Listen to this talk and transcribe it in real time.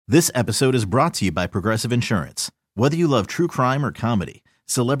This episode is brought to you by Progressive Insurance. Whether you love true crime or comedy,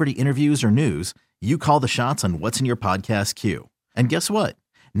 celebrity interviews or news, you call the shots on what's in your podcast queue. And guess what?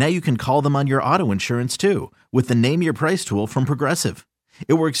 Now you can call them on your auto insurance too with the Name Your Price tool from Progressive.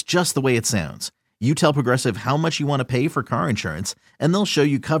 It works just the way it sounds. You tell Progressive how much you want to pay for car insurance, and they'll show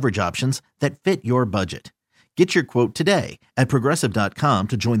you coverage options that fit your budget. Get your quote today at Progressive.com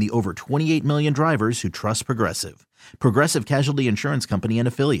to join the over 28 million drivers who trust Progressive. Progressive Casualty Insurance Company and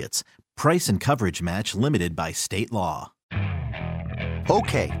Affiliates. Price and coverage match limited by state law.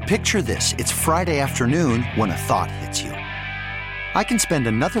 Okay, picture this. It's Friday afternoon when a thought hits you. I can spend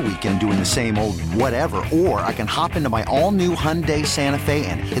another weekend doing the same old whatever, or I can hop into my all-new Hyundai Santa Fe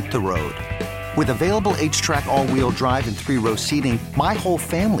and hit the road. With available H-Track all-wheel drive and 3-row seating, my whole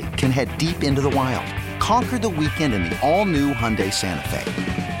family can head deep into the wild. Conquer the weekend in the all-new Hyundai Santa Fe.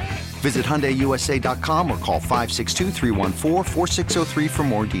 Visit HyundaiUSA.com or call 562-314-4603 for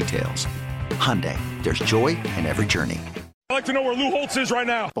more details. Hyundai, there's joy in every journey. I'd like to know where Lou Holtz is right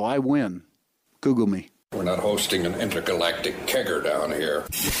now. Oh, I win. Google me. We're not hosting an intergalactic kegger down here.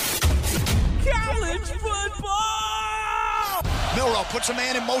 College football! Milroe puts a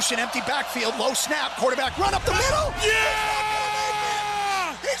man in motion, empty backfield, low snap, quarterback run up the middle.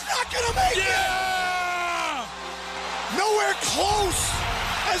 Yeah! He's not going to make it! Yeah! Nowhere close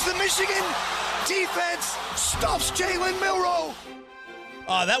as the Michigan defense stops Jalen Milroe.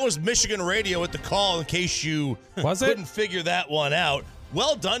 That was Michigan radio at the call in case you couldn't figure that one out.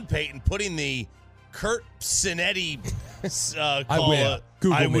 Well done, Peyton, putting the Kurt Cinetti call.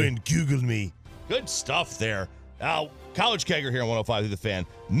 I win. Google me. Good stuff there. Now, College Kegger here on 105 through the Fan.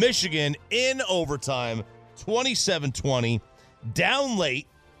 Michigan in overtime, 27-20. Down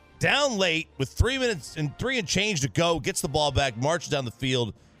late with 3 minutes and change to go. Gets the ball back, marches down the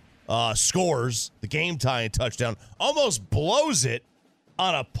field, scores the game-tying touchdown. Almost blows it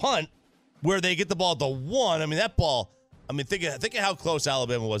on a punt where they get the ball at the 1. I mean, that ball, think of how close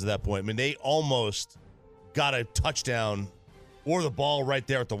Alabama was at that point. I mean, they almost got a touchdown or the ball right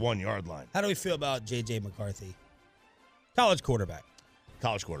there at the 1 yard line. How do we feel about J.J. McCarthy? College quarterback.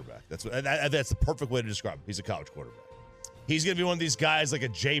 College quarterback. That's the perfect way to describe him. He's a college quarterback. He's going to be one of these guys like a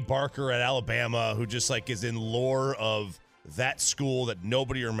Jay Barker at Alabama who just like is in lore of that school that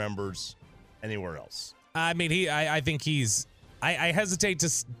nobody remembers anywhere else. I mean, I think he's. I hesitate to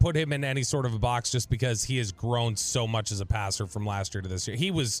put him in any sort of a box just because he has grown so much as a passer from last year to this year.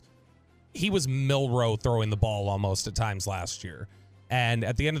 He was Milroe throwing the ball almost at times last year. And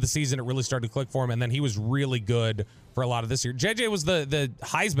at the end of the season, it really started to click for him, and then he was really good for a lot of this year. JJ was the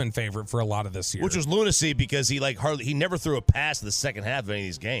Heisman favorite for a lot of this year. Which was lunacy because he never threw a pass in the second half of any of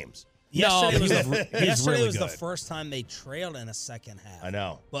these games. Yesterday was the first time they trailed in a second half. I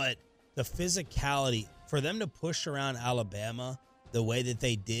know. But the physicality, for them to push around Alabama the way that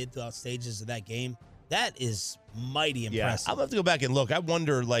they did throughout stages of that game, that is mighty impressive. I'll have to go back and look. I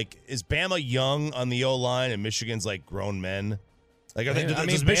wonder, is Bama young on the O-line and Michigan's grown men?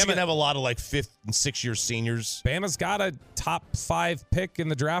 Does Michigan have a lot of 5th and 6th year seniors? Bama's got a top 5 pick in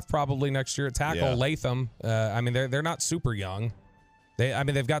the draft probably next year at tackle, Latham. They're not super young.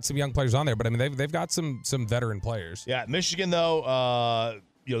 They've got some young players on there, but they've got some veteran players. Yeah, Michigan though,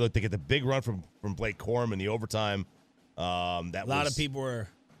 they get the big run from Blake Corum in the overtime. A lot of people were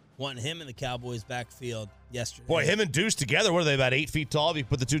wanting him in the Cowboys' backfield yesterday. Boy, him and Deuce together, what are they, about 8 feet tall if you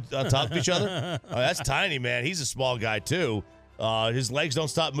put the two on top of each other? Oh, that's tiny, man. He's a small guy too. His legs don't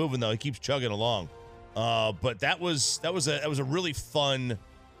stop moving though. He keeps chugging along. But that was a really fun.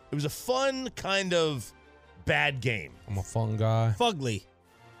 It was a fun kind of bad game. I'm a fun guy. Fugly.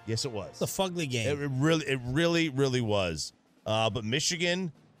 Yes, it was. It's a fugly game. It really was. But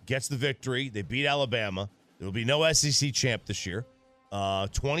Michigan gets the victory. They beat Alabama. There will be no SEC champ this year.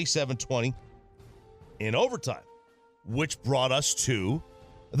 27-20 in overtime, which brought us to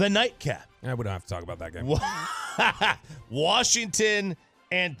the nightcap. Yeah, we don't have to talk about that game. Washington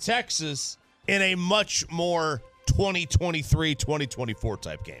and Texas in a much more 2023-2024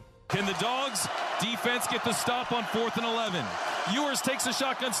 type game. Can the Dogs defense get the stop on 4th and 11? Ewers takes a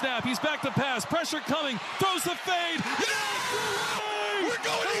shotgun snap. He's back to pass. Pressure coming. Throws the fade. We're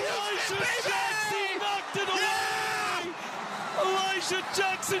going to Houston, baby! Jackson knocked it away. Elijah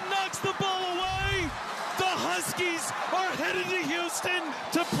Jackson knocks the ball away. The Huskies are headed to Houston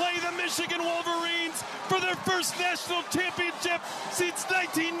to play the Michigan Wolverines for their first national championship since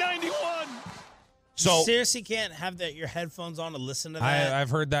 1991. So you seriously can't have your headphones on to listen to that?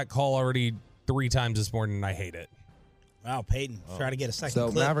 I've heard that call already 3 times this morning, and I hate it. Wow, Peyton, try to get a second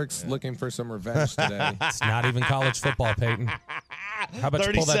So clip. Mavericks looking for some revenge today. It's not even college football, Peyton. How about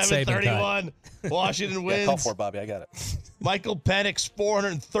you pull that Saban cut? 37-31. Washington wins. Yeah, call for it, Bobby. I got it. Michael Penix,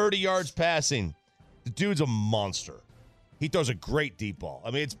 430 yards passing. The dude's a monster. He throws a great deep ball.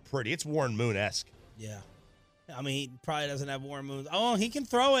 I mean, it's pretty. It's Warren Moon-esque. Yeah. I mean, he probably doesn't have Warren Moon. Oh, he can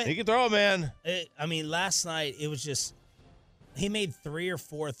throw it. He can throw it, man. Last night, it was just, he made 3 or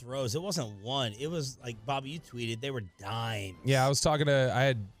 4 throws. It wasn't one. It was like, Bobby, you tweeted, they were dimes. Yeah, I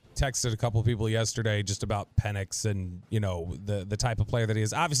had texted a couple of people yesterday just about Penix and, the type of player that he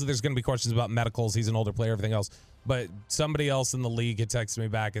is. Obviously, there's going to be questions about medicals. He's an older player, everything else. But somebody else in the league had texted me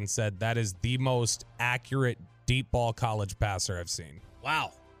back and said that is the most accurate deep ball college passer I've seen.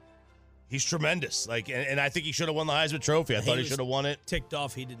 Wow. He's tremendous. And I think he should have won the Heisman Trophy. I thought he should have won it. Ticked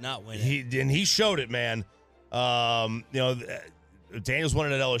off. He did not win it. He showed it, man. Daniels won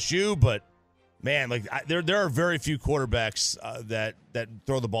it at LSU, but man, there are very few quarterbacks that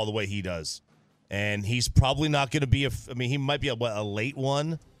throw the ball the way he does, and he's probably not going to be he might be a late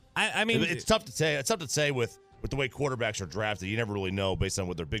one. I mean, it's tough to say. It's tough to say with the way quarterbacks are drafted. You never really know based on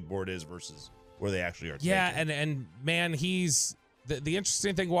what their big board is versus where they actually are. Yeah, and man, he's. The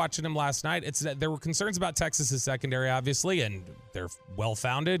interesting thing watching him last night, it's that there were concerns about Texas's secondary, obviously, and they're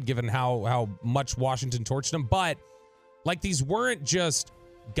well-founded given how much Washington torched them. But, these weren't just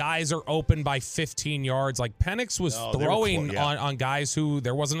guys are open by 15 yards. Penix was throwing on guys who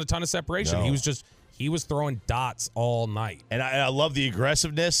there wasn't a ton of separation. No. He was throwing dots all night. And I love the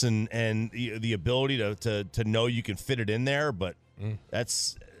aggressiveness and the ability to know you can fit it in there, but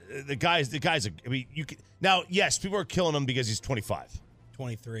that's... The guy's. I mean, you can now. Yes, people are killing him because he's 25,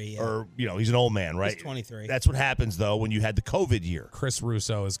 23, yeah. or he's an old man, right? He's 23. That's what happens though when you had the COVID year. Chris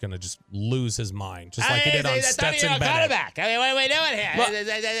Russo is going to just lose his mind, just like he did on Stetson Bennett. I mean, what are we doing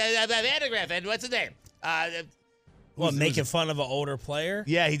here? Vander Griffin, what's his name? Making fun of an older player?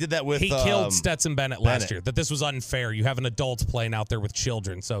 Yeah, he did that with. He killed Stetson Bennett last year. That this was unfair. You have an adult playing out there with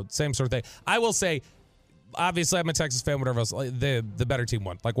children, so same sort of thing. I will say. Obviously, I'm a Texas fan, whatever else. The better team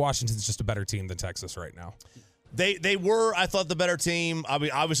won. Washington's just a better team than Texas right now. They were, I thought, the better team. I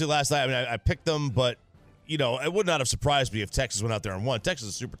mean, obviously, last night, I picked them, but, it would not have surprised me if Texas went out there and won. Texas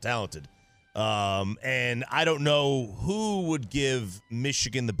is super talented. And I don't know who would give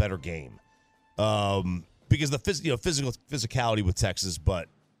Michigan the better game. Because the physicality with Texas, but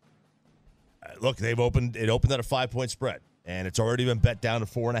look, it opened at a 5-point spread, and it's already been bet down to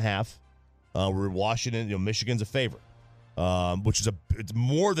 4.5. We're in Washington. Michigan's a favorite, which is it's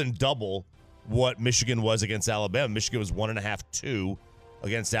more than double what Michigan was against Alabama. Michigan was 1.5-2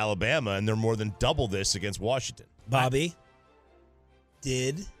 against Alabama, and they're more than double this against Washington. Bobby,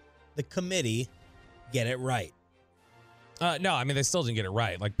 did the committee get it right? No, I mean they still didn't get it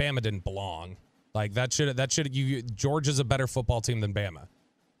right. Bama didn't belong. Georgia's a better football team than Bama.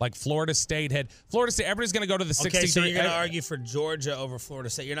 Florida State, everybody's going to go to the 63. Okay, so you're going to argue for Georgia over Florida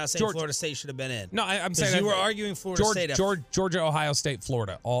State. You're not saying Florida State should have been in. No, I'm saying you were arguing Florida State. Georgia, Ohio State,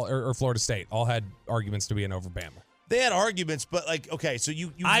 Florida, or Florida State, all had arguments to be in over Bama. They had arguments, but so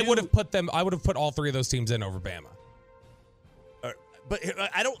you I would have put all three of those teams in over Bama. But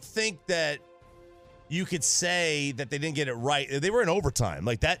I don't think that you could say that they didn't get it right. They were in overtime.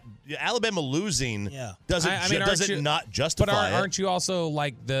 That Alabama losing doesn't not justify But aren't you also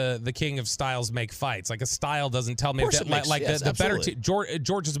the king of styles make fights? A style doesn't tell me the better team.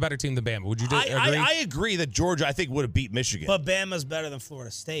 Georgia's a better team than Bama. Would you agree? I agree that Georgia, I think, would have beat Michigan. But Bama's better than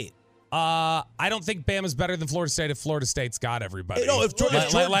Florida State. I don't think Bama's better than Florida State if Florida State's got everybody. No, if Jordan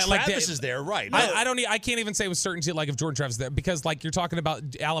Travis is there, right. I can't even say with certainty if Jordan Travis is there because you're talking about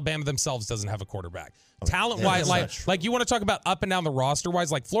Alabama themselves doesn't have a quarterback. Talent-wise, you want to talk about up and down the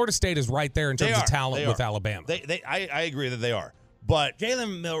roster-wise, Florida State is right there in terms of talent with Alabama. I agree that they are. But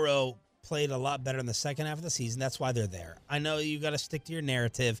Jalen Milroe played a lot better in the second half of the season. That's why they're there. I know you got to stick to your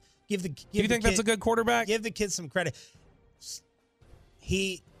narrative. Do you think that's a good quarterback? Give the kid some credit.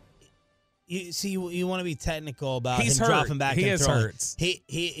 You want to be technical about him dropping back and throwing. Hurts. He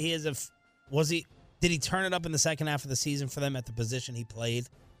is did he turn it up in the second half of the season for them at the position he played?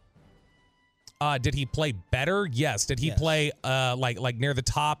 Did he play better? Yes. Did he play near the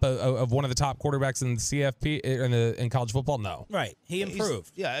top of one of the top quarterbacks in the CFP in college football? No. Right. He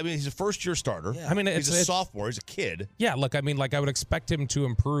improved. He's a first-year starter. Yeah. I mean, he's a sophomore. He's a kid. Yeah. Look, I would expect him to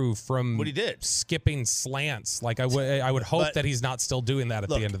improve from what he did, skipping slants. I would hope that he's not still doing that at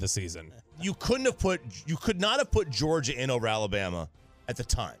the end of the season. You could not have put Georgia in over Alabama at the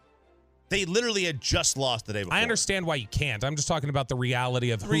time. They literally had just lost the day before. I understand why you can't. I'm just talking about the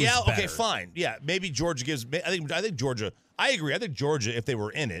reality of who's better. Okay, fine. Yeah, maybe Georgia gives. I think Georgia. I agree. I think Georgia, if they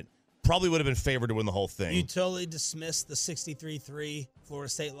were in it, probably would have been favored to win the whole thing. You totally dismissed the 63-3 Florida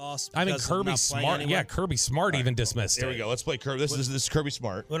State loss. I mean, because of Kirby not playing Smart. anywhere? Yeah, Kirby Smart even dismissed Here it. we go. Let's play Kirby. This is Kirby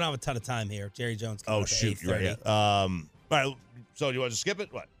Smart. We don't have a ton of time here. Jerry Jones. Oh, shoot. You're right. Yeah. All right. So do you want to skip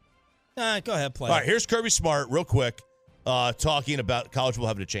it? What? Go ahead, play. All right. Here's Kirby Smart real quick talking about college football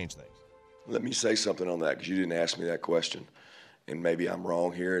having to change things. Let me say something on that because you didn't ask me that question. And maybe I'm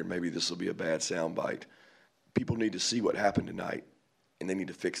wrong here, and maybe this will be a bad soundbite. People need to see what happened tonight, and they need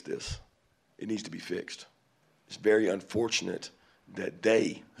to fix this. It needs to be fixed. It's very unfortunate that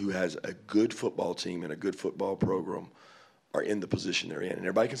they, who has a good football team and a good football program, are in the position they're in. And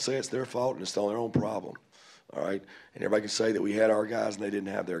everybody can say it's their fault and it's their own problem, all right? And everybody can say that we had our guys and they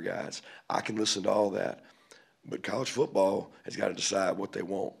didn't have their guys. I can listen to all that. But college football has got to decide what they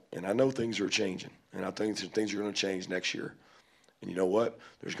want. And I know things are changing, and I think things are going to change next year. And you know what?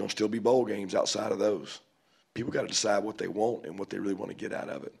 There's going to still be bowl games outside of those. People got to decide what they want and what they really want to get out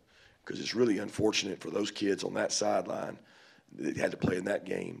of it. Because it's really unfortunate for those kids on that sideline that had to play in that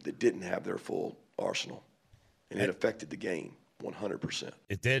game that didn't have their full arsenal. And it affected the game 100%.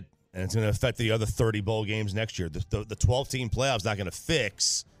 It did. And it's going to affect the other 30 bowl games next year. The 12-team playoff's not going to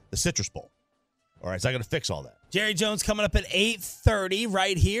fix the Citrus Bowl. All right, it's not going to fix all that. Jerry Jones coming up at 8:30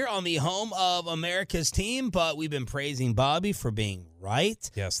 right here on the home of America's team. But we've been praising Bobby for being right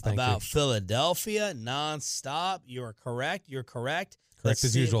about Philadelphia nonstop. You're correct. You're correct. Correct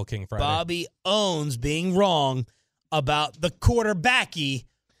as usual, King Friday. Bobby owns being wrong about the quarterbacky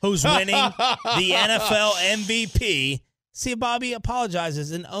who's winning the NFL MVP. See if Bobby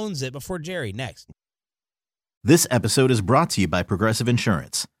apologizes and owns it before Jerry. Next. This episode is brought to you by Progressive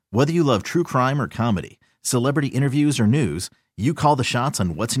Insurance. Whether you love true crime or comedy, celebrity interviews or news, you call the shots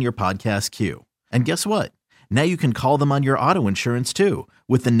on what's in your podcast queue. And guess what? Now you can call them on your auto insurance too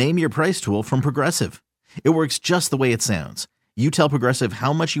with the Name Your Price tool from Progressive. It works just the way it sounds. You tell Progressive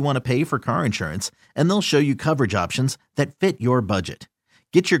how much you want to pay for car insurance, and they'll show you coverage options that fit your budget.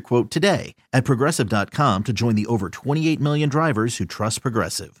 Get your quote today at Progressive.com to join the over 28 million drivers who trust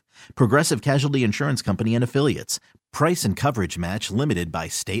Progressive. Progressive Casualty Insurance Company and Affiliates. Price and coverage match limited by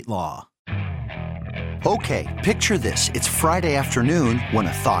state law. Okay, picture this. It's Friday afternoon when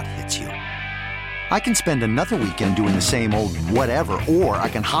a thought hits you. I can spend another weekend doing the same old whatever, or I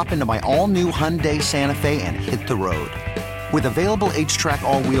can hop into my all-new Hyundai Santa Fe and hit the road. With available H-Track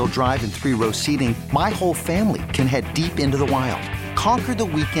all-wheel drive and 3-row seating, my whole family can head deep into the wild. Conquer the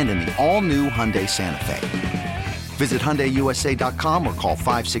weekend in the all-new Hyundai Santa Fe. Visit HyundaiUSA.com or call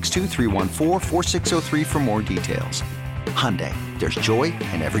 562-314-4603 for more details. Hyundai, there's joy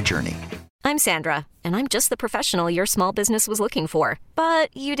in every journey. I'm Sandra, and I'm just the professional your small business was looking for.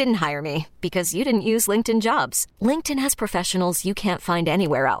 But you didn't hire me because you didn't use LinkedIn Jobs. LinkedIn has professionals you can't find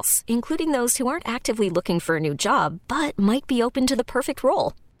anywhere else, including those who aren't actively looking for a new job, but might be open to the perfect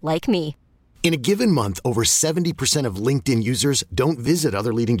role, like me. In a given month, over 70% of LinkedIn users don't visit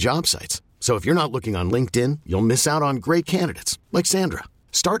other leading job sites. So if you're not looking on LinkedIn, you'll miss out on great candidates like Sandra.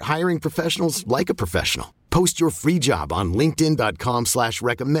 Start hiring professionals like a professional. Post your free job on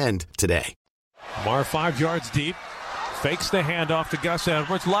linkedin.com/recommend today. Mar 5 yards deep. Fakes the handoff to Gus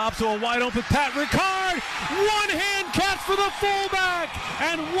Edwards. Lobs to a wide open Pat Ricard. One hand catch for the fullback.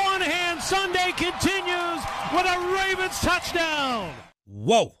 And one hand Sunday continues with a Ravens touchdown.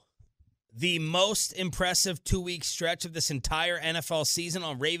 Whoa. The most impressive 2-week stretch of this entire NFL season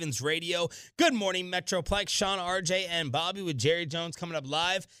on Ravens Radio. Good morning, Metroplex. Sean, RJ, and Bobby with Jerry Jones coming up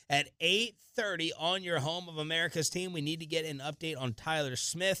live at 8:30 on your home of America's team. We need to get an update on Tyler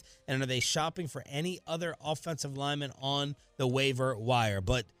Smith, and are they shopping for any other offensive linemen on the waiver wire?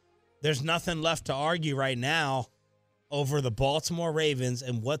 But there's nothing left to argue right now over the Baltimore Ravens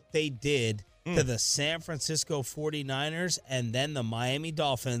and what they did to the San Francisco 49ers and then the Miami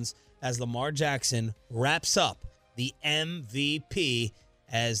Dolphins as Lamar Jackson wraps up the MVP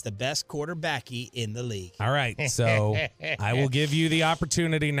as the best quarterbacky in the league. All right, so I will give you the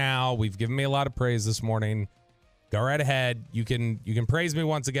opportunity now. We've given me a lot of praise this morning. Go right ahead. You can praise me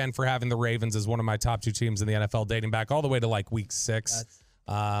once again for having the Ravens as one of my top 2 teams in the NFL, dating back all the way to like week 6.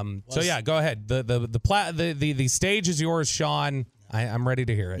 So yeah, go ahead. The stage is yours, Sean. I'm ready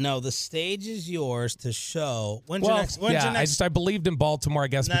to hear it. No, the stage is yours to show. When's well, your next? When's your next? I believed in Baltimore, I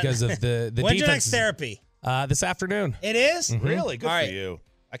guess, because of the When's defense. your next therapy? This afternoon. It is? Mm-hmm. Really? Good All for right. you.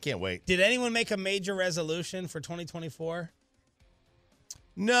 I can't wait. Did anyone make a major resolution for 2024?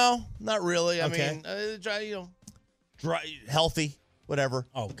 No, not really. Okay. I mean, dry, healthy, whatever.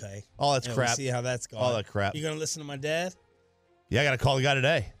 Okay. All that's Yeah, crap. We'll see how that's going. All that crap. You gonna listen to my dad? Yeah, I got to call the guy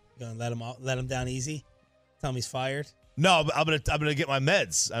today. You gonna let him down easy? Tell him he's fired? No, I'm gonna get my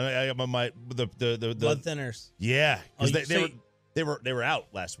meds. I got my the blood thinners. Yeah, because Oh, they were. They were out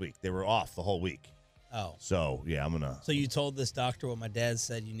last week. They were off the whole week. Oh. So, yeah, I'm going to. So you told this doctor what my dad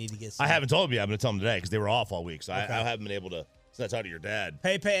said you need to get some. I haven't told him yet. I'm going to tell him today because they were off all week. So Okay. I haven't been able to send that talk to your dad.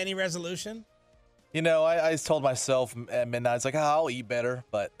 Pepe, any resolution? You know, I told myself at midnight, it's like, I'll eat better,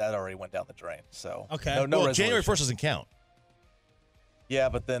 but that already went down the drain. So, Okay. no Well, resolution. January 1st doesn't count. Yeah,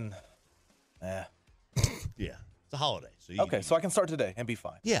 but then, Yeah. It's a holiday. So okay, so I can start today and be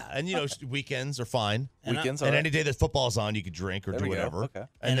fine. Yeah, and weekends are fine. Weekends, and all right. any day that football's on, you could drink or There do we go. whatever. Okay.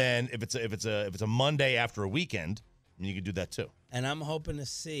 And then if it's a Monday after a weekend, you can do that too. And I'm hoping to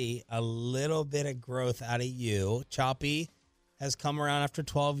see a little bit of growth out of you. Choppy has come around after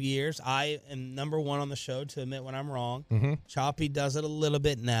 12 years. I am number one on the show to admit when I'm wrong. Mm-hmm. Choppy does it a little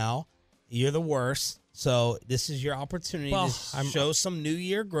bit now. You're the worst. So this is your opportunity to show some new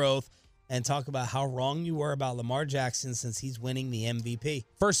year growth and talk about how wrong you were about Lamar Jackson since he's winning the MVP.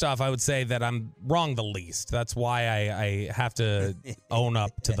 First off, I would say that I'm wrong the least. That's why I have to own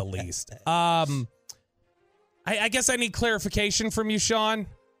up to the least. I guess I need clarification from you, Sean.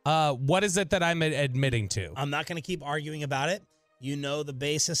 What is it that I'm admitting to? I'm not going to keep arguing about it. You know the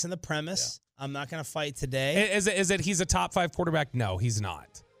basis and the premise. Yeah. I'm not going to fight today. Is it he's a top 5 quarterback? No, he's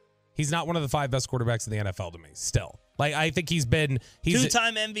not. He's not one of the 5 best quarterbacks in the NFL to me still. Like, I think he's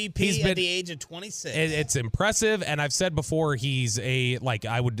 2-time MVP at the age of 26. It's impressive, and I've said before he's I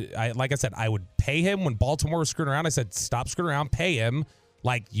would pay him when Baltimore was screwing around. I said stop screwing around, pay him.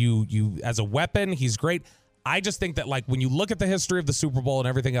 Like you as a weapon, he's great. I just think that like when you look at the history of the Super Bowl and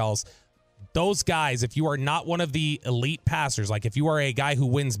everything else, those guys, if you are not one of the elite passers, like if you are a guy who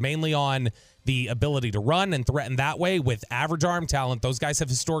wins mainly on the ability to run and threaten that way with average arm talent, those guys have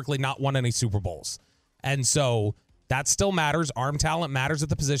historically not won any Super Bowls. And so that still matters. Arm talent matters at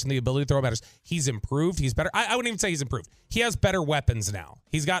the position. The ability to throw matters. He's improved. He's better. I wouldn't even say he's improved. He has better weapons now.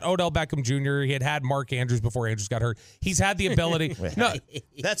 He's got Odell Beckham Jr. He had Mark Andrews before Andrews got hurt. He's had the ability. No,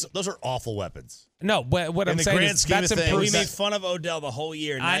 those are awful weapons. No, what I'm saying is that's improved. We made fun of Odell the whole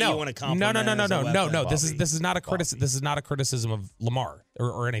year. Now I know. You want to compliment No. This is not a criticism. This is not a criticism of Lamar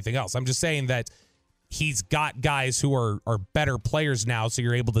or anything else. I'm just saying that he's got guys who are better players now, so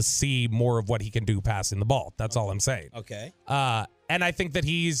you're able to see more of what he can do passing the ball. That's all I'm saying. Okay. And I think that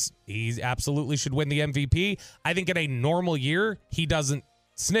he's absolutely should win the MVP. I think in a normal year, he doesn't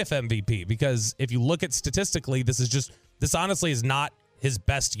sniff MVP because if you look at statistically, this honestly is not his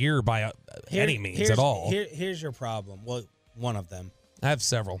best year by any means at all. Here's your problem. Well, one of them. I have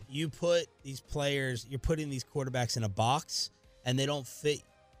several. You put these players, you're putting these quarterbacks in a box, and they don't fit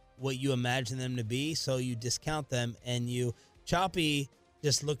what you imagine them to be, so you discount them, and Choppy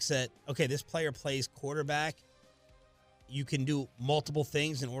just looks at, okay, this player plays quarterback. You can do multiple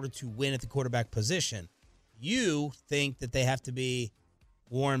things in order to win at the quarterback position. You think that they have to be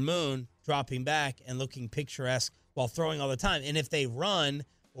Warren Moon dropping back and looking picturesque while throwing all the time. And if they run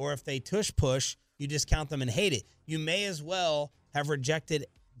or if they tush push, you discount them and hate it. You may as well have rejected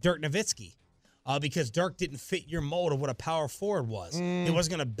Dirk Nowitzki. Because Dirk didn't fit your mold of what a power forward was. He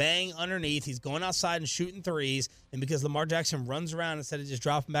wasn't going to bang underneath. He's going outside and shooting threes. And because Lamar Jackson runs around instead of just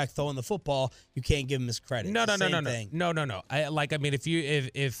dropping back, throwing the football, you can't give him his credit. No. Thing.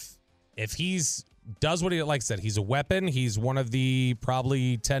 If he's does what he like I said, he's a weapon. He's one of the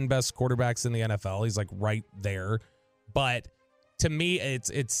probably 10 best quarterbacks in the NFL. He's like right there. But to me,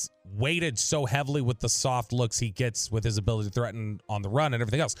 it's weighted so heavily with the soft looks he gets with his ability to threaten on the run and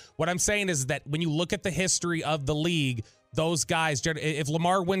everything else. What I'm saying is that when you look at the history of the league, those guys, if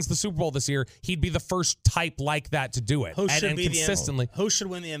Lamar wins the Super Bowl this year, he'd be the first type like that to do it. Who should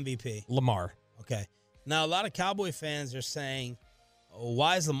win the MVP? Lamar. Okay. Now, a lot of Cowboy fans are saying,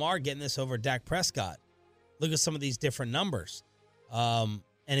 why is Lamar getting this over Dak Prescott? Look at some of these different numbers. And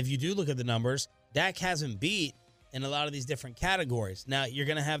if you do look at the numbers, Dak hasn't beat in a lot of these different categories. Now, you're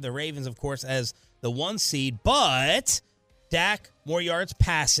going to have the Ravens, of course, as the 1 seed, but Dak, more yards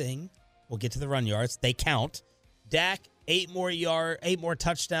passing. We'll get to the run yards. They count. Dak, 8 more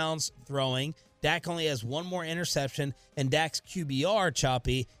touchdowns throwing. Dak only has 1 more interception, and Dak's QBR,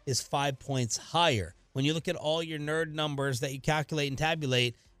 Choppy, is 5 points higher. When you look at all your nerd numbers that you calculate and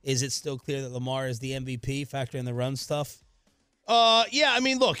tabulate, is it still clear that Lamar is the MVP, factor in the run stuff? Yeah, I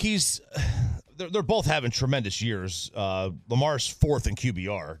mean, look, they're both having tremendous years. Lamar's 4th in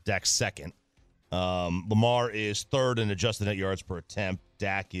QBR. Dak's 2nd. Lamar is 3rd in adjusted net yards per attempt.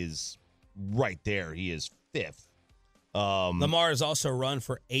 Dak is right there. He is 5th. Lamar has also run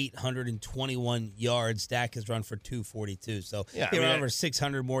for 821 yards. Dak has run for 242. So he ran for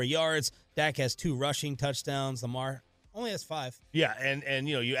 600 more yards. Dak has 2 rushing touchdowns. Lamar only has 5. Yeah, and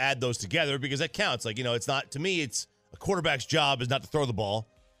you add those together because that counts. Like, it's not, to me, it's a quarterback's job is not to throw the ball.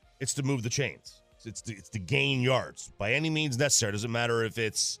 It's to move the chains. It's to gain yards by any means necessary. It doesn't matter if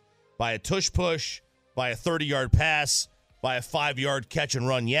it's by a tush push, by a 30-yard pass, by a 5-yard catch and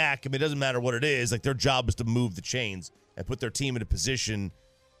run yak. I mean, it doesn't matter what it is. Like, their job is to move the chains and put their team in a position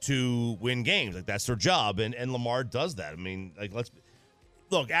to win games. Like, that's their job, and Lamar does that. I mean, like,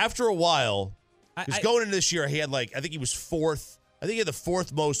 look, after a while, because going into this year, he had, like, I think he was fourth. I think he had the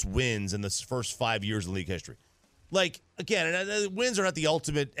fourth most wins in the first 5 years in league history. Like, again, and wins are not the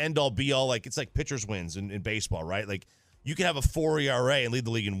ultimate end-all, be-all. Like, it's like pitchers' wins in baseball, right? Like, you can have a 4 ERA and lead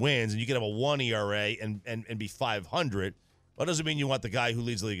the league in wins, and you can have a 1 ERA and be 500. Well, that doesn't mean you want the guy who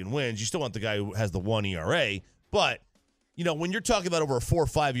leads the league in wins. You still want the guy who has the 1 ERA. But, you know, when you're talking about over a 4 or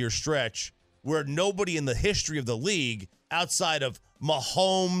 5 year stretch where nobody in the history of the league outside of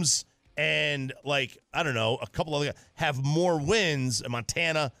Mahomes and, like, I don't know, a couple other guys have more wins in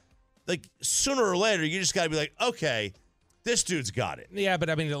Montana, like, sooner or later, you just got to be like, okay, this dude's got it. Yeah, but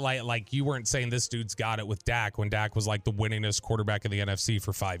I mean, like you weren't saying this dude's got it with Dak when Dak was like the winningest quarterback in the NFC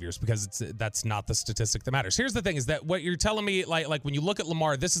for 5 years, because that's not the statistic that matters. Here's the thing: is that what you're telling me? Like when you look at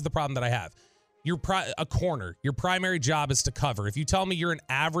Lamar, this is the problem that I have. You're a corner. Your primary job is to cover. If you tell me you're an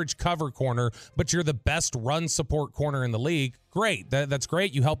average cover corner, but you're the best run support corner in the league, great. That's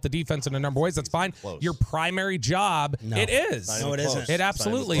great. You help the defense in a number of ways. That's fine. Your primary job, it is. No, it isn't. It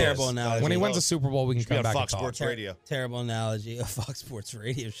absolutely is. Terrible analogy. When he wins a Super Bowl, we can come back Fox and talk. Sports Radio. Terrible analogy of Fox Sports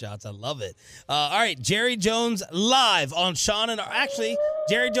Radio shots. I love it. All right, Jerry Jones live on Sean and actually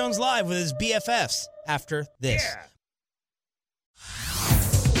Jerry Jones live with his BFFs after this. Yeah.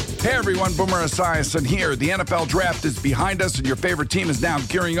 Hey everyone, Boomer Esiason here. The NFL draft is behind us and your favorite team is now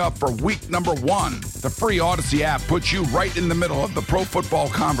gearing up for week number 1. The free Odyssey app puts you right in the middle of the pro football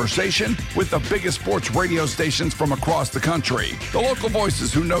conversation with the biggest sports radio stations from across the country. The local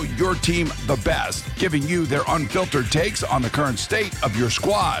voices who know your team the best, giving you their unfiltered takes on the current state of your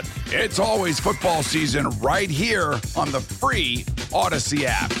squad. It's always football season right here on the free Odyssey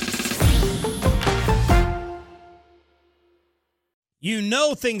app. You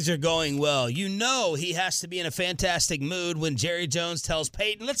know things are going well. You know he has to be in a fantastic mood when Jerry Jones tells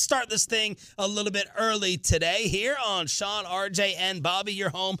Peyton, let's start this thing a little bit early today here on Sean, RJ, and Bobby. Your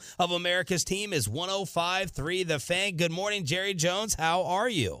home of America's team is 105.3 The Fan. Good morning, Jerry Jones. How are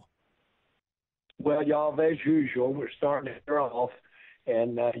you? Well, y'all, as usual, we're starting to off,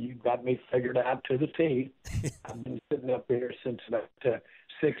 and you've got me figured out to the T. I've been sitting up here since about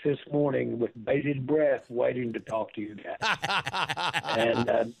 6 this morning with bated breath waiting to talk to you guys.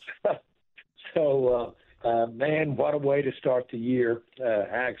 And man, what a way to start the year.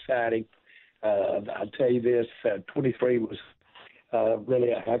 How exciting. I'll tell you this, 23 was really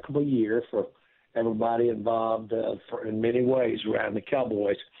a heck of a year for everybody involved in many ways around the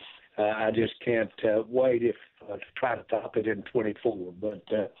Cowboys. I just can't wait to try to top it in 24. But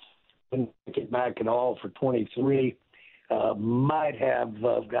when we get back at all for 23, might have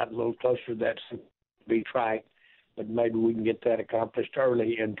gotten a little closer to that to be trite, but maybe we can get that accomplished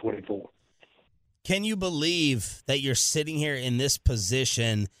early in 24. Can you believe that you're sitting here in this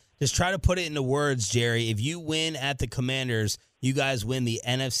position? Just try to put it into words, Jerry. If you win at the Commanders, you guys win the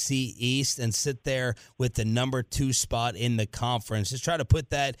NFC East and sit there with the number 2 spot in the conference. Just try to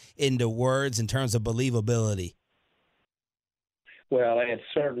put that into words in terms of believability. Well, it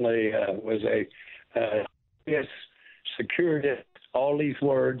certainly was yes, secured it, all these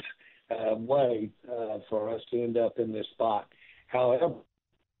words way for us to end up in this spot. However,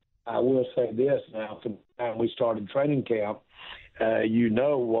 I will say this now, from the time we started training camp, you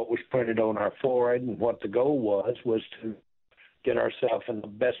know what was printed on our forehead and what the goal was to get ourselves in the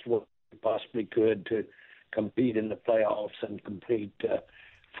best way we possibly could to compete in the playoffs and compete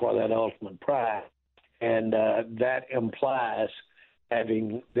for that ultimate prize. And that implies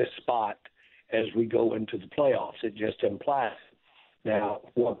having this spot as we go into the playoffs. It just implies. Now,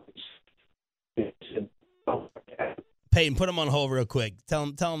 Peyton, put him on hold real quick. Tell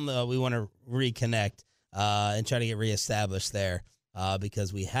him we want to reconnect and try to get reestablished there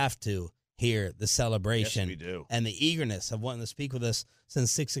because we have to hear the celebration. Yes, we do. And the eagerness of wanting to speak with us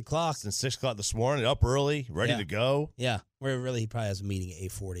since 6 o'clock. Since 6 o'clock this morning, up early, ready to go. Yeah, he probably has a meeting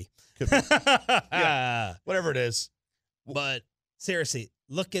at 8:40. Yeah, whatever it is. But seriously,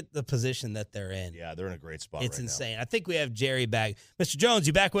 look at the position that they're in. Yeah, they're in a great spot. It's right insane. now. I think we have Jerry back. Mr. Jones,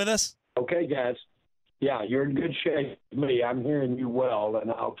 you back with us? Okay, guys. Yeah, you're in good shape with me. I'm hearing you well,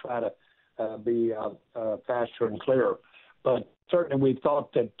 and I'll try to be faster and clearer. But certainly we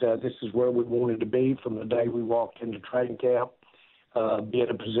thought that this is where we wanted to be from the day we walked into training camp, be in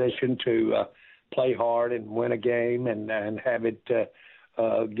a position to play hard and win a game and have it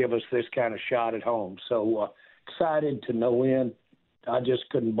give us this kind of shot at home. So excited to no end. I just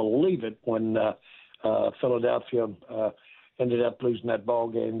couldn't believe it when Philadelphia ended up losing that ball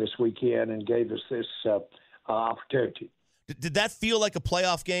game this weekend and gave us this opportunity. Did that feel like a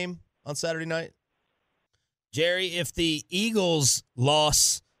playoff game on Saturday night? Jerry, if the Eagles'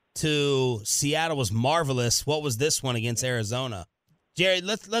 loss to Seattle was marvelous, what was this one against Arizona? Jerry,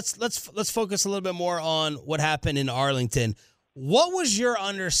 let's focus a little bit more on what happened in Arlington. What was your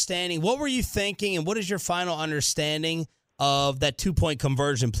understanding? What were you thinking, and what is your final understanding of that 2-point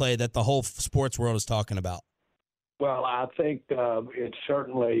conversion play that the whole sports world is talking about? Well, I think it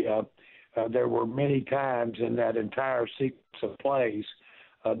certainly there were many times in that entire sequence of plays,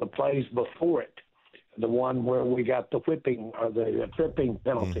 the plays before it, the one where we got the whipping or the tripping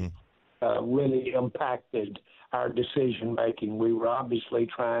penalty, really impacted our decision-making. We were obviously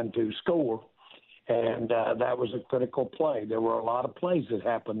trying to score, and that was a critical play. There were a lot of plays that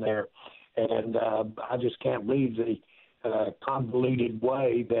happened there, and I just can't believe the convoluted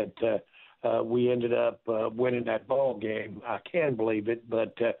way that we ended up winning that ball game. I can believe it,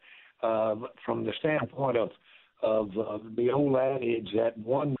 but from the standpoint of the old adage that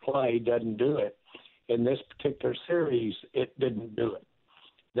one play doesn't do it, in this particular series, it didn't do it.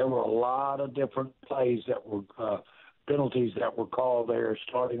 There were a lot of different plays that were penalties that were called there,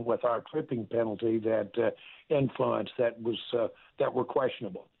 starting with our tripping penalty that influenced that were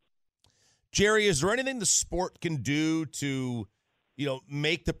questionable. Jerry, is there anything the sport can do to,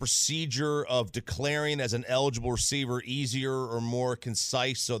 make the procedure of declaring as an eligible receiver easier or more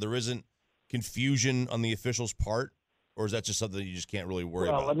concise so there isn't confusion on the official's part? Or is that just something you just can't really worry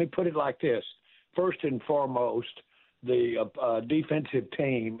about? Well, let me put it like this. First and foremost, the defensive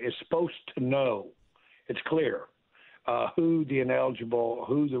team is supposed to know, it's clear, who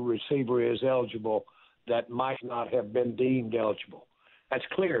the receiver is eligible that might not have been deemed eligible. That's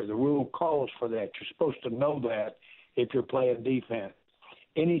clear. The rule calls for that. You're supposed to know that if you're playing defense.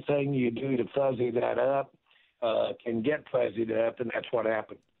 Anything you do to fuzzy that up can get fuzzied up, and that's what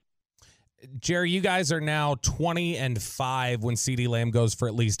happened. Jerry, you guys are now 20-5 when CeeDee Lamb goes for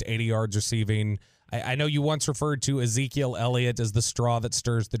at least 80 yards receiving. I know you once referred to Ezekiel Elliott as the straw that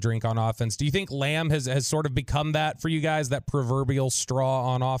stirs the drink on offense. Do you think Lamb has sort of become that for you guys, that proverbial straw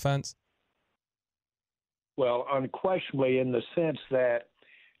on offense? Well, unquestionably, in the sense that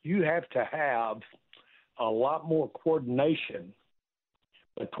you have to have a lot more coordination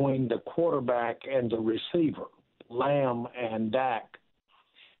between the quarterback and the receiver, Lamb and Dak,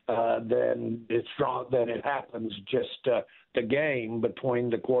 than it happens just the game between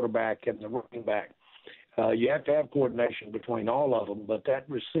the quarterback and the running back. You have to have coordination between all of them, but that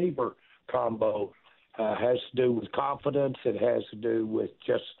receiver combo has to do with confidence. It has to do with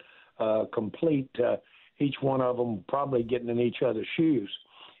just complete each one of them probably getting in each other's shoes.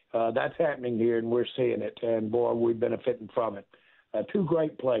 That's happening here, and we're seeing it, and, boy, we're benefiting from it. Two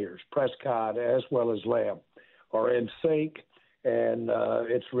great players, Prescott as well as Lamb, are in sync, and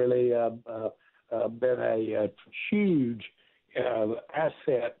it's really been a huge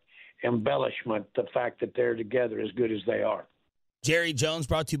asset embellishment, the fact that they're together as good as they are. Jerry Jones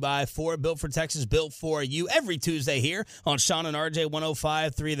brought to you by Ford, built for Texas, built for you, every Tuesday here on Sean and RJ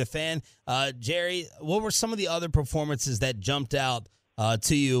 105.3 The Fan. Jerry, what were some of the other performances that jumped out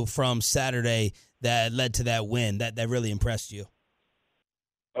to you from Saturday that led to that win that really impressed you?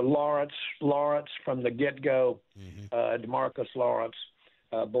 Lawrence from the get-go, DeMarcus Lawrence,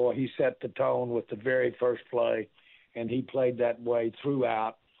 boy, he set the tone with the very first play, and he played that way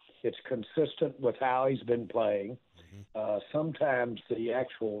throughout. It's consistent with how he's been playing. Sometimes the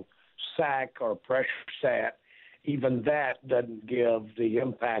actual sack or pressure stat, even that doesn't give the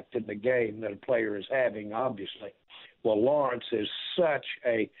impact in the game that a player is having, obviously. Well, Lawrence is such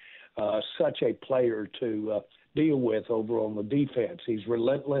a player to deal with over on the defense. He's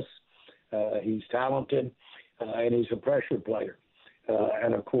relentless, he's talented, and he's a pressure player.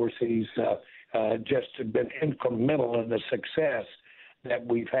 And, of course, he's just been incremental in the success that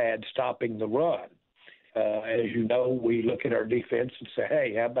we've had stopping the run. As you know, we look at our defense and say,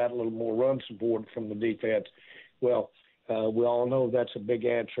 hey, how about a little more run support from the defense? Well, we all know that's a big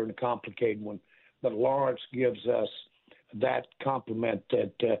answer and a complicated one. But Lawrence gives us that compliment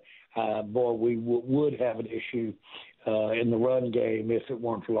that, boy, we would have an issue in the run game if it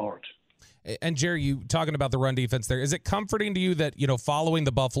weren't for Lawrence. And, Jerry, you talking about the run defense there, is it comforting to you that, following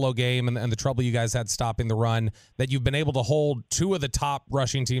the Buffalo game and the trouble you guys had stopping the run, that you've been able to hold two of the top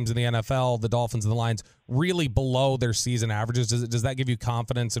rushing teams in the NFL, the Dolphins and the Lions, really below their season averages? Does that give you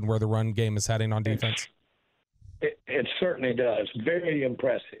confidence in where the run game is heading on defense? It certainly does. Very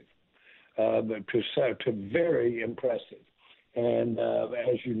impressive. Very impressive. And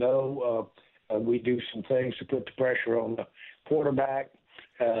as you know, we do some things to put the pressure on quarterback,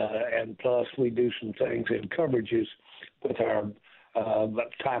 and plus we do some things in coverages with our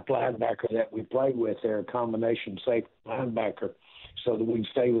type linebacker that we play with. They're a combination safe linebacker, so that we can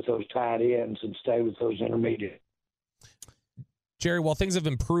stay with those tight ends and stay with those intermediate. Jerry, while things have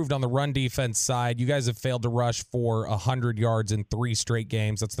improved on the run defense side, you guys have failed to rush for 100 yards in 3 straight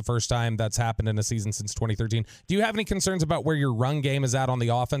games. That's the first time that's happened in a season since 2013. Do you have any concerns about where your run game is at on the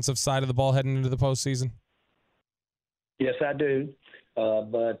offensive side of the ball heading into the postseason? Yes, I do,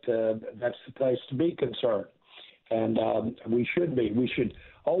 but that's the place to be concerned, and we should be. We should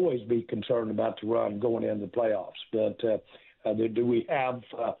always be concerned about the run going into the playoffs. But do we have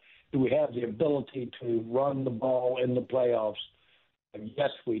the ability to run the ball in the playoffs? Yes,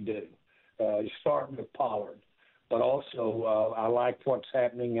 we do. Starting with Pollard, but also I like what's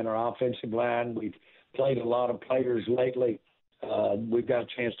happening in our offensive line. We've played a lot of players lately. We've got a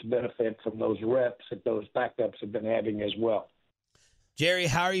chance to benefit from those reps that those backups have been having as well. Jerry,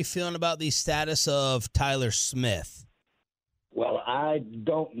 how are you feeling about the status of Tyler Smith? Well, I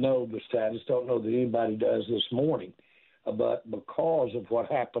don't know the status. Don't know that anybody does this morning. But because of what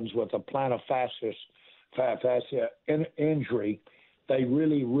happens with a plantar fascia injury, they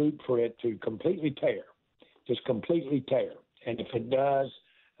really root for it to completely tear, just completely tear. And if it does,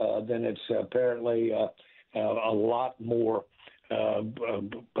 then it's apparently a lot more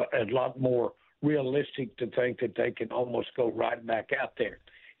realistic to think that they can almost go right back out there.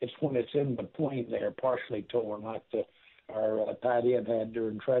 It's when it's in between there, partially torn, like our tight end had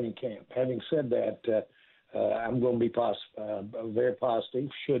during training camp. Having said that, I'm going to be very positive,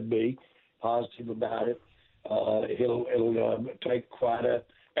 should be positive about it. It'll take quite an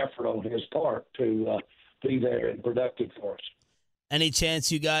effort on his part to be there and productive for us. Any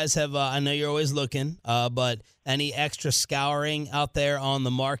chance you guys have, I know you're always looking, but any extra scouring out there on the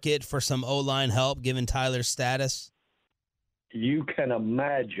market for some O-line help given Tyler's status? You can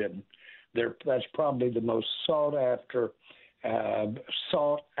imagine that's probably the most sought after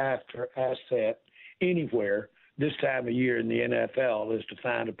asset anywhere this time of year in the NFL is to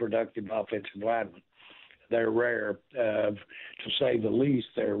find a productive offensive lineman. They're rare, to say the least.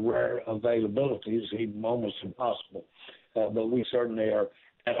 They're rare availabilities, even almost impossible. But we certainly are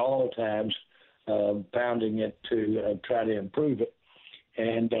at all times pounding it to try to improve it.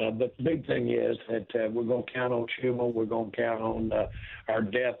 And but the big thing is that we're going to count on Schumer. We're going to count on our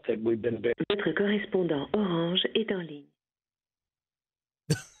depth that we've been building. Votre correspondant Orange est en ligne.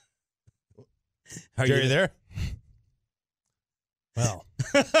 Are you there? Well,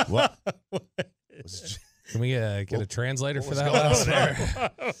 what? Can we get a translator for that? Going on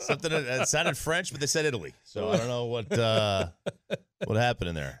there? Something that sounded French, but they said Italy. So I don't know what happened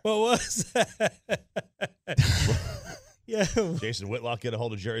in there. What was that? Yeah. Jason Whitlock get a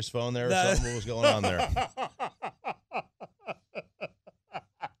hold of Jerry's phone there or something? What was going on there?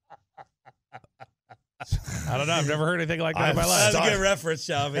 I don't know. I've never heard anything like that in my life. That's a good reference,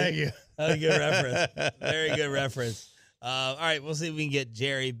 Shelby. Thank you. That's a good reference. Very good reference. All right, we'll see if we can get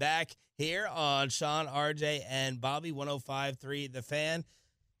Jerry back here on Sean, RJ, and Bobby, 105.3 The Fan.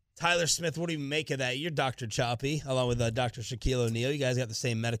 Tyler Smith, what do you make of that? You're Dr. Choppy, along with Dr. Shaquille O'Neal. You guys got the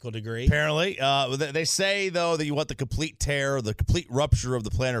same medical degree. Apparently. They say, though, that you want the complete tear, the complete rupture of the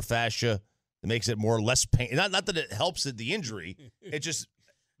plantar fascia that makes it more or less pain. Not that it helps the injury. It just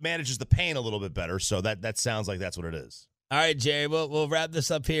manages the pain a little bit better. So that sounds like that's what it is. All right, Jerry, we'll wrap this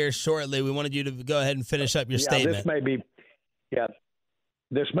up here shortly. We wanted you to go ahead and finish up your statement.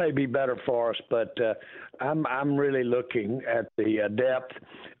 This may be better for us, but I'm really looking at the depth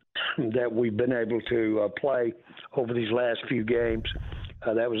that we've been able to play over these last few games.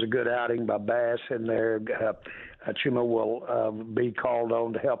 That was a good outing by Bass in there. Chuma will be called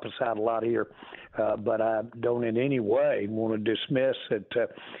on to help us out a lot here, but I don't in any way want to dismiss that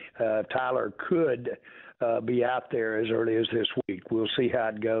Tyler could be out there as early as this week. We'll see how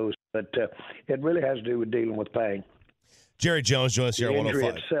it goes, but it really has to do with dealing with pain. Jerry Jones joins us here at 105. The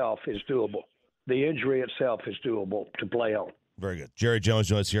injury itself is doable. The injury itself is doable to play on. Very good. Jerry Jones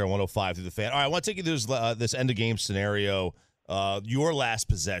joins us here at 105 through The Fan. All right, I want to take you through this end-of-game scenario. Your last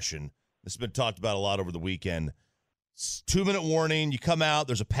possession. This has been talked about a lot over the weekend. 2-minute warning. You come out.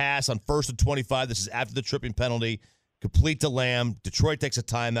 There's a pass on 1st and 25. This is after the tripping penalty. Complete to Lamb. Detroit takes a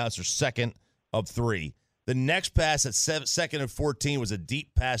timeout. It's their second of 3. The next pass at 2nd and 14 was a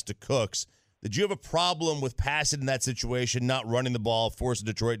deep pass to Cooks. Did you have a problem with passing in that situation, not running the ball, forcing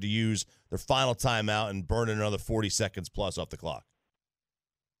Detroit to use their final timeout and burning another 40 seconds plus off the clock?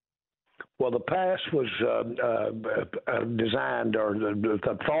 Well, the pass was designed, or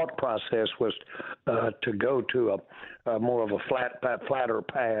the thought process was to go to a more of a flatter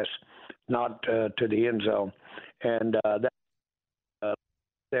pass, not to the end zone. And that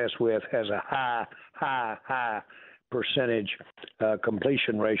success with has a high percentage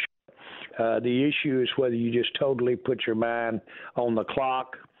completion ratio. The issue is whether you just totally put your mind on the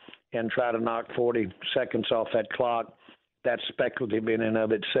clock and try to knock 40 seconds off that clock. That's speculative in and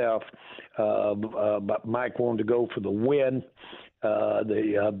of itself. But Mike wanted to go for the win.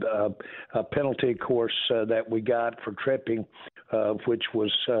 The penalty, of course, that we got for tripping, which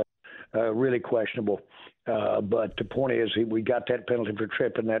was really questionable. But the point is, we got that penalty for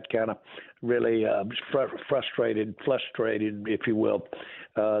tripping. That kind of really frustrated, if you will,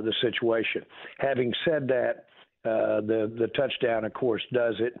 the situation. Having said that, the touchdown, of course,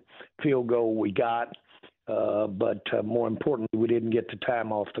 does it. Field goal we got. But more importantly, we didn't get the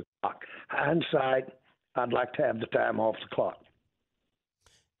time off the clock. Hindsight, I'd like to have the time off the clock.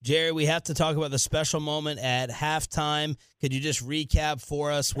 Jerry, we have to talk about the special moment at halftime. Could you just recap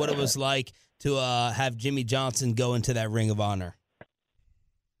for us what it was like to have Jimmy Johnson go into that Ring of Honor?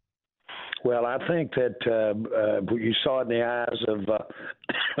 Well, I think that you saw it in the eyes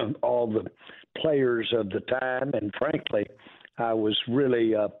of all the players of the time, and frankly, I was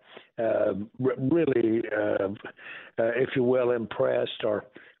really, if you will, impressed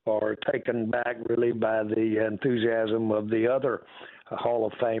or taken back really by the enthusiasm of the other Hall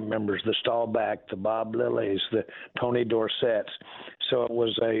of Fame members, the Staubach, the Bob Lillies, the Tony Dorsetts. So it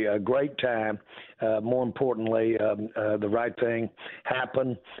was a great time. More importantly, the right thing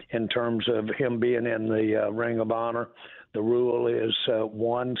happened in terms of him being in the Ring of Honor. The rule is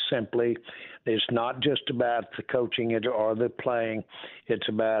one, simply, it's not just about the coaching or the playing. It's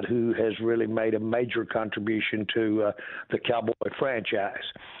about who has really made a major contribution to the Cowboy franchise.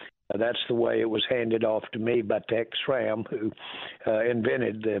 That's the way it was handed off to me by Tex Schramm, who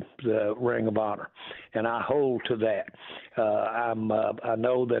invented the Ring of Honor, and I hold to that. I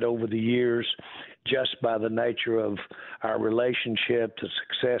know that over the years, just by the nature of our relationship, the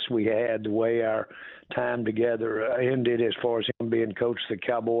success we had, the way our time together ended as far as him being coach of the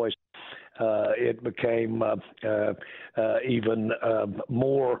Cowboys, it became even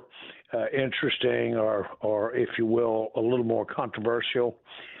more interesting or, if you will, a little more controversial.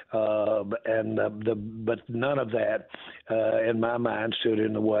 But none of that, in my mind, stood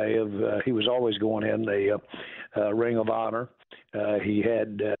in the way of he was always going in the Ring of Honor. He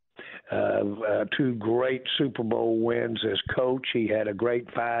had two great Super Bowl wins as coach. He had a great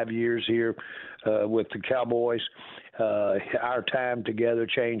 5 years here with the Cowboys. Our time together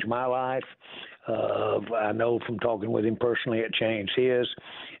changed my life. I know from talking with him personally, it changed his.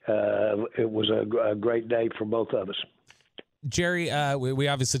 It was a great day for both of us. Jerry, we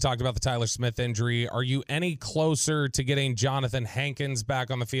obviously talked about the Tyler Smith injury. Are you any closer to getting Jonathan Hankins back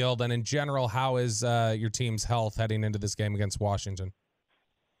on the field? And in general, how is your team's health heading into this game against Washington?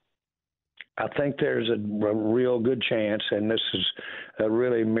 I think there's a real good chance, and this is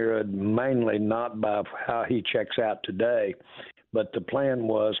really mirrored mainly not by how he checks out today, but the plan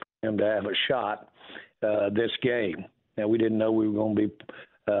was for him to have a shot this game. Now, we didn't know we were going to be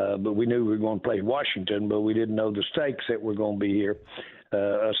but we knew we were going to play Washington, but we didn't know the stakes that were going to be here,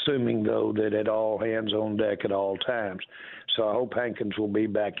 assuming, though, that at all hands on deck at all times. So I hope Hankins will be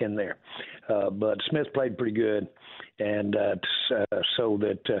back in there. But Smith played pretty good, and so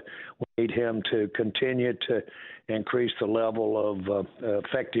that we need him to continue to increase the level of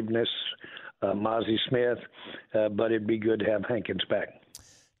effectiveness, Mazi Smith, but it'd be good to have Hankins back.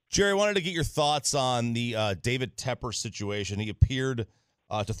 Jerry, I wanted to get your thoughts on the David Tepper situation. He appeared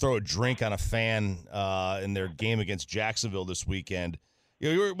to throw a drink on a fan in their game against Jacksonville this weekend.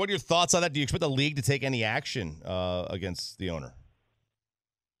 What are your thoughts on that? Do you expect the league to take any action against the owner?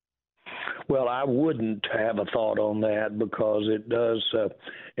 Well, I wouldn't have a thought on that because it does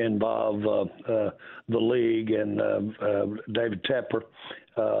involve the league and David Tepper.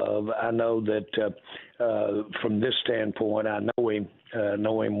 I know that from this standpoint, I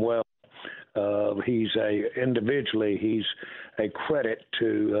know him well. He's he's a credit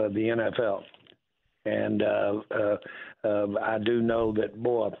to the NFL. And I do know that,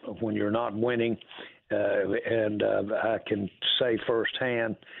 boy, when you're not winning, and I can say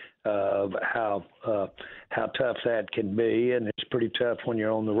firsthand how tough that can be, and it's pretty tough when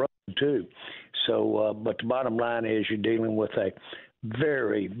you're on the road too. So, but the bottom line is you're dealing with a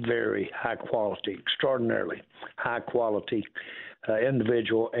very, very high quality, extraordinarily high quality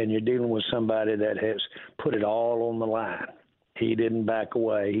individual, and you're dealing with somebody that has put it all on the line. He didn't back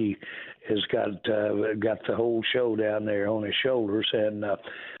away. He has got the whole show down there on his shoulders, and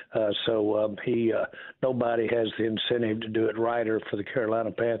so nobody has the incentive to do it righter for the Carolina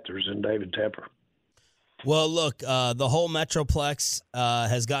Panthers than David Tepper. Well, look, the whole Metroplex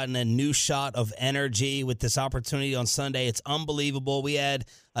has gotten a new shot of energy with this opportunity on Sunday. It's unbelievable. We had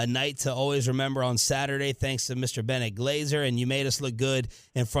a night to always remember on Saturday, thanks to Mr. Bennett Glazer, and you made us look good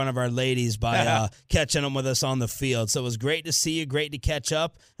in front of our ladies by catching them with us on the field. So it was great to see you, great to catch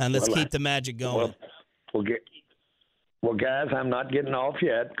up, and let's keep the magic going. Well, guys, I'm not getting off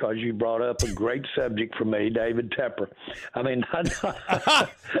yet because you brought up a great subject for me, David Tepper. I mean,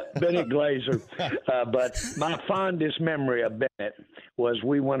 Bennett Glazer. But my fondest memory of Bennett was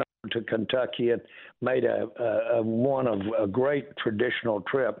we went over to Kentucky and made a great traditional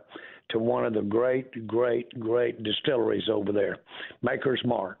trip to one of the great distilleries over there, Maker's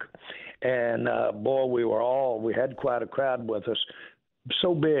Mark. And, boy, we had quite a crowd with us.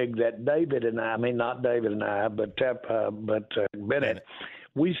 So big that David and I, not David and I, but Bennett,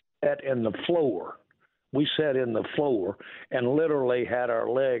 we sat in the floor. We sat in the floor and literally had our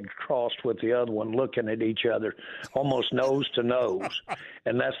legs crossed with the other one, looking at each other, almost nose to nose.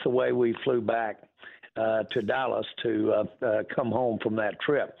 And that's the way we flew back to Dallas to come home from that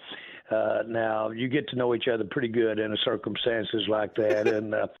trip. Now, you get to know each other pretty good in circumstances like that.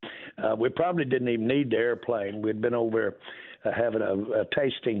 And we probably didn't even need the airplane. We'd been over having a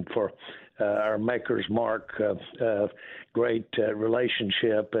tasting for our Maker's Mark, great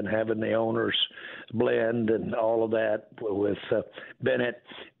relationship, and having the owners blend and all of that with Bennett.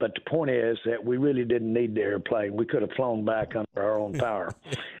 But the point is that we really didn't need the airplane. We could have flown back under our own power.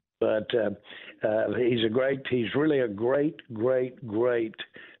 But he's really a great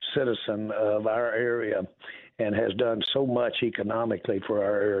citizen of our area and has done so much economically for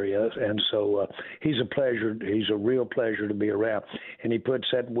our area. And so he's a pleasure. He's a real pleasure to be around. And he puts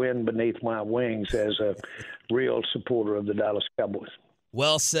that wind beneath my wings as a real supporter of the Dallas Cowboys.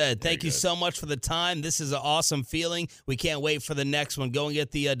 Well said. Thank you so much for the time. This is an awesome feeling. We can't wait for the next one. Go and get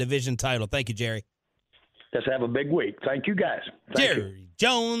the division title. Thank you, Jerry. Let's have a big week. Thank you, guys. Jerry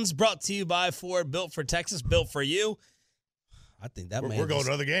Jones, brought to you by Ford, built for Texas, built for you. I think that we're going to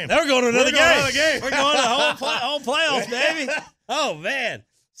another game. We're going to another game. We're going to the whole playoffs, baby. Oh man!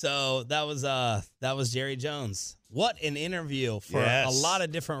 So that was Jerry Jones. What an interview for a lot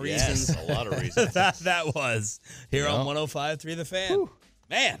of different reasons. Yes, a lot of reasons. that was here on 105.3 The Fan. Whew.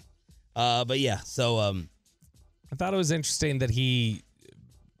 Man, but yeah. So I thought it was interesting that he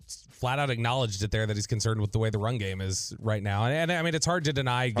flat out acknowledged it there, that he's concerned with the way the run game is right now. And I mean, it's hard to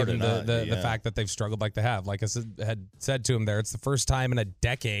deny given the fact that they've struggled like they have. Like I had said to him there, it's the first time in a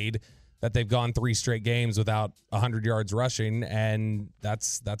decade that they've gone 3 straight games without 100 yards rushing, and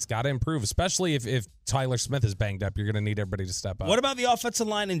that's got to improve, especially if Tyler Smith is banged up. You're going to need everybody to step up. What about the offensive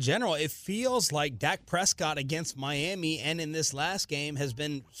line in general? It feels like Dak Prescott against Miami and in this last game has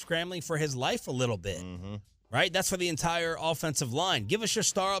been scrambling for his life a little bit. Mm-hmm. Right? That's for the entire offensive line. Give us your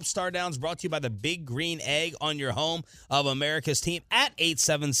star ups, star downs, brought to you by the Big Green Egg on your home of America's team at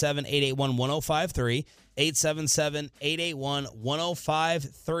 877-881-1053.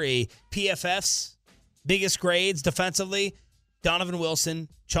 877-881-1053. PFF's biggest grades defensively: Donovan Wilson,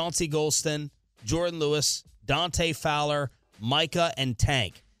 Chauncey Golston, Jordan Lewis, Dante Fowler, Micah, and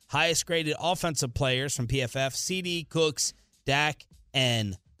Tank. Highest graded offensive players from PFF: CD Cooks, Dak,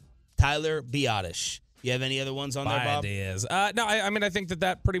 and Tyler Biadasz. You have any other ones on there, Bob? Ideas. No, I mean, I think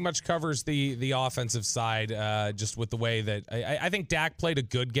that pretty much covers the offensive side, just with the way that I think Dak played a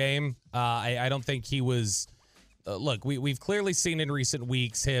good game. I don't think he was look, we've clearly seen in recent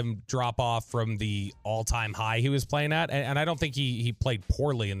weeks him drop off from the all-time high he was playing at, and I don't think he played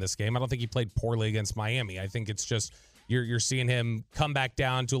poorly in this game. I don't think he played poorly against Miami. I think it's just you're seeing him come back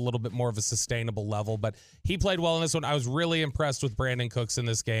down to a little bit more of a sustainable level, but he played well in this one. I was really impressed with Brandon Cooks in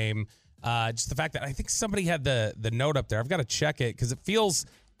this game. Just the fact that I think somebody had the note up there. I've got to check it because it feels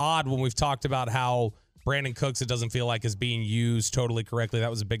odd when we've talked about how Brandon Cooks, it doesn't feel like, is being used totally correctly.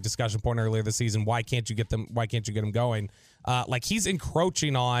 That was a big discussion point earlier this season. Why can't you get them going? Like, he's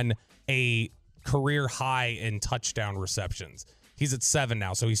encroaching on a career high in touchdown receptions. He's at 7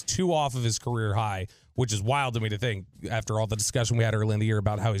 now, so he's 2 off of his career high, which is wild to me to think after all the discussion we had early in the year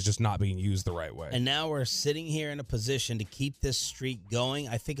about how he's just not being used the right way. And now we're sitting here in a position to keep this streak going.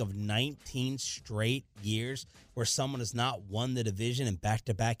 I think of 19 straight years where someone has not won the division in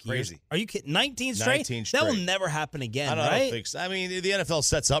back-to-back years. Crazy. Are you kidding? 19 straight? 19 straight. That will never happen again, I right? don't think so. I mean, the NFL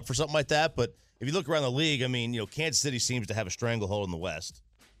sets up for something like that, but if you look around the league, I mean, Kansas City seems to have a stranglehold in the West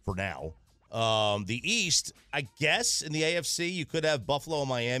for now. The East, I guess, in the AFC, you could have Buffalo and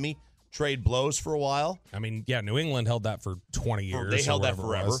Miami trade blows for a while. I mean, yeah, New England held that for 20 years. They held that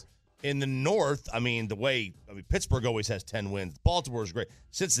forever. In the North, I mean, Pittsburgh always has 10 wins. Baltimore is great.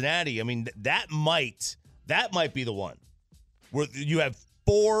 Cincinnati, I mean, that might be the one where you have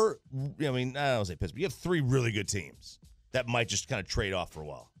four, I don't say Pittsburgh, you have three really good teams that might just kind of trade off for a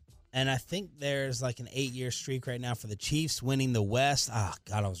while. And I think there's like an 8-year streak right now for the Chiefs winning the West. Oh,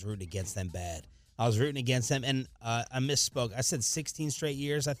 God, I was rooting against them bad. I was rooting against them, and I misspoke. I said 16 straight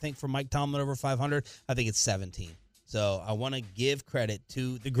years, I think, for Mike Tomlin over 500. I think it's 17. So I want to give credit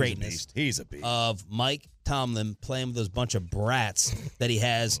to the greatness He's a beast. of Mike Tomlin playing with those bunch of brats that he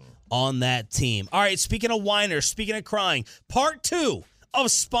has on that team. All right, speaking of whiners, speaking of crying, part 2 of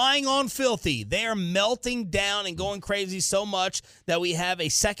Spying on Filthy. They are melting down and going crazy so much that we have a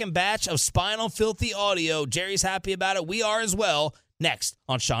second batch of Spying on Filthy audio. Jerry's happy about it. We are as well. Next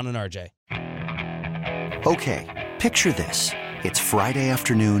on Sean and RJ. Okay, picture this. It's Friday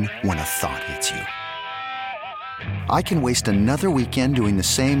afternoon when a thought hits you. I can waste another weekend doing the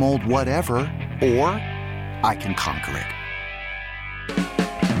same old whatever, or I can conquer it.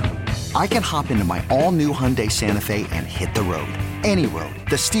 I can hop into my all-new Hyundai Santa Fe and hit the road. Any road.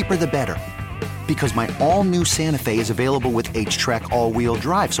 The steeper, the better. Because my all-new Santa Fe is available with H-Track all-wheel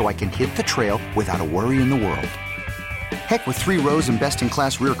drive, so I can hit the trail without a worry in the world. Heck, with 3 rows and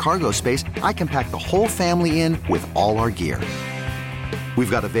best-in-class rear cargo space, I can pack the whole family in with all our gear.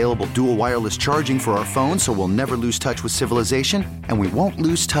 We've got available dual wireless charging for our phones, so we'll never lose touch with civilization, and we won't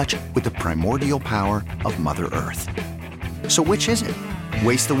lose touch with the primordial power of Mother Earth. So which is it?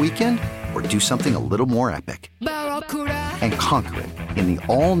 Waste the weekend or do something a little more epic? And conquer it in the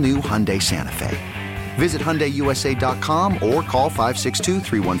all-new Hyundai Santa Fe. Visit HyundaiUSA.com or call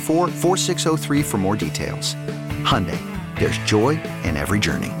 562-314-4603 for more details. Hyundai, there's joy in every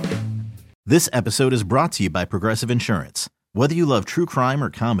journey. This episode is brought to you by Progressive Insurance. Whether you love true crime or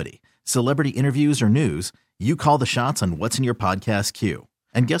comedy, celebrity interviews or news, you call the shots on what's in your podcast queue.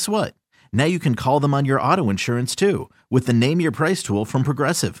 And guess what? Now you can call them on your auto insurance too with the Name Your Price tool from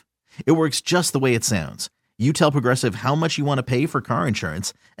Progressive. It works just the way it sounds. You tell Progressive how much you want to pay for car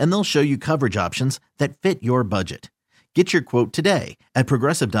insurance, and they'll show you coverage options that fit your budget. Get your quote today at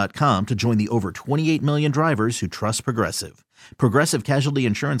Progressive.com to join the over 28 million drivers who trust Progressive. Progressive Casualty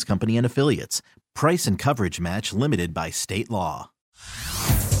Insurance Company and Affiliates. Price and coverage match limited by state law.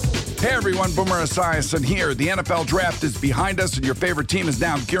 Hey everyone, Boomer Esiason here. The NFL Draft is behind us and your favorite team is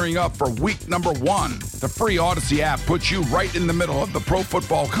now gearing up for week number 1. The free Odyssey app puts you right in the middle of the pro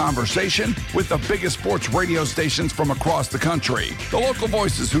football conversation with the biggest sports radio stations from across the country. The local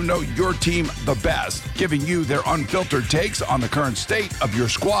voices who know your team the best, giving you their unfiltered takes on the current state of your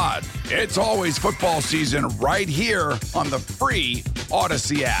squad. It's always football season right here on the free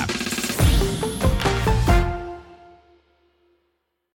Odyssey app.